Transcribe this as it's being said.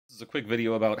This is a quick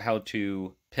video about how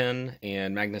to pin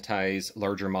and magnetize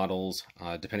larger models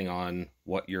depending on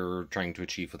what you're trying to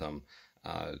achieve with them.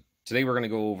 Today we're going to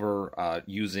go over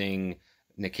using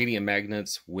Nicadium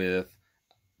magnets with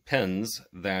pins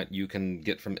that you can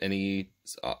get from any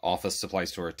office supply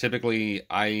store. Typically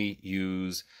I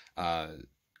use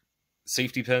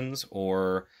safety pins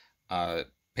or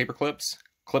paper clips,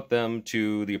 clip them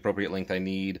to the appropriate length I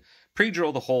need,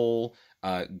 pre-drill the hole,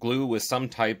 glue with some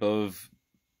type of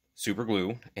super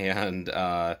glue, and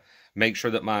make sure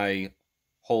that my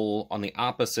hole on the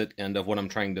opposite end of what I'm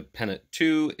trying to pin it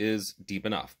to is deep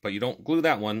enough. But you don't glue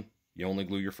that one, you only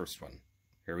glue your first one.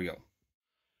 Here we go.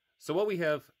 So what we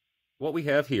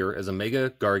have here is a Mega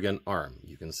Gargant arm.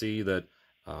 You can see that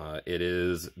it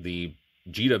is the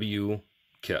GW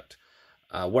kit.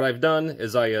 What I've done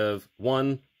is I have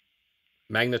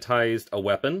magnetized a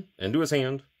weapon into his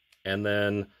hand, and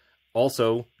then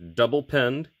also double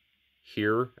pinned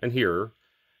here and here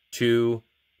two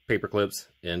paper clips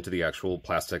into the actual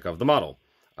plastic of the model.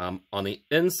 On the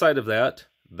inside of that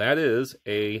is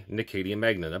a Nicadium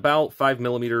magnet, about 5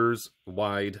 millimeters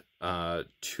wide,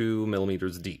 2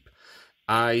 millimeters deep.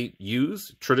 I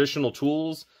use traditional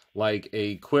tools like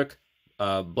a quick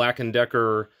Black &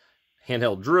 Decker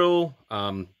handheld drill.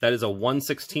 That is a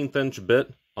 1/16 inch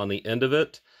bit on the end of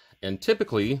it. And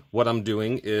typically what I'm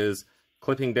doing is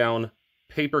clipping down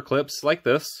paper clips like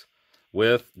this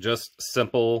with just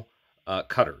simple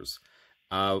cutters.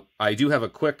 I do have a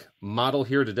quick model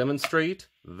here to demonstrate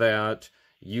that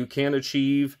you can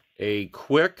achieve a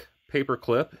quick paper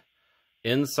clip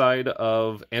inside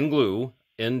of and glue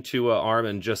into an arm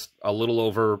in just a little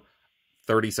over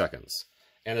 30 seconds.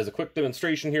 And as a quick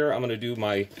demonstration here, I'm going to do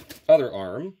my other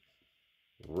arm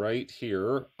right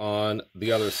here on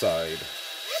the other side.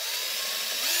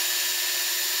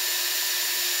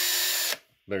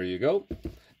 There you go.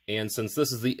 And since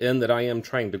this is the end that I am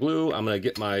trying to glue, I'm going to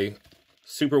get my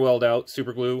super weld out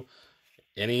super glue.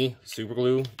 Any super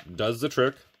glue does the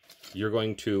trick. You're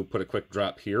going to put a quick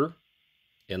drop here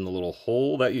in the little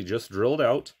hole that you just drilled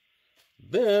out.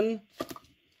 Then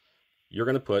you're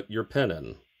going to put your pin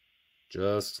in,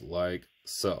 just like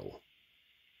so.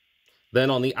 Then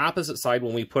on the opposite side,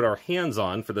 when we put our hands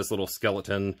on for this little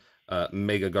skeleton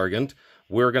Mega Gargant,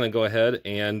 we're going to go ahead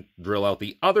and drill out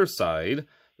the other side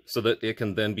so that it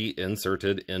can then be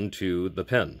inserted into the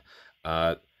pin.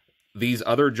 These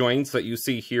other joints that you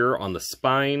see here on the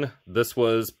spine, this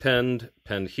was pinned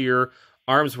here.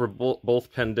 Arms were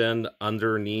both pinned in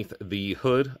underneath the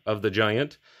hood of the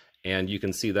Giant, and you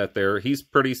can see that there. He's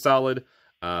pretty solid,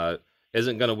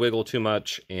 isn't going to wiggle too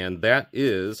much, and that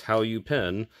is how you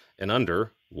pin in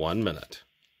under 1 minute.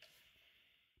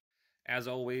 As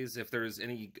always, if there's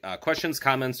any questions,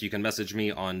 comments, you can message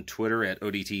me on Twitter at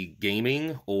ODT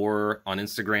Gaming or on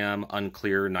Instagram,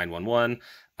 Unclear911.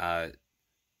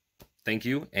 Thank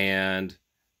you, and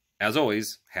as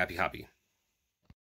always, happy hobby.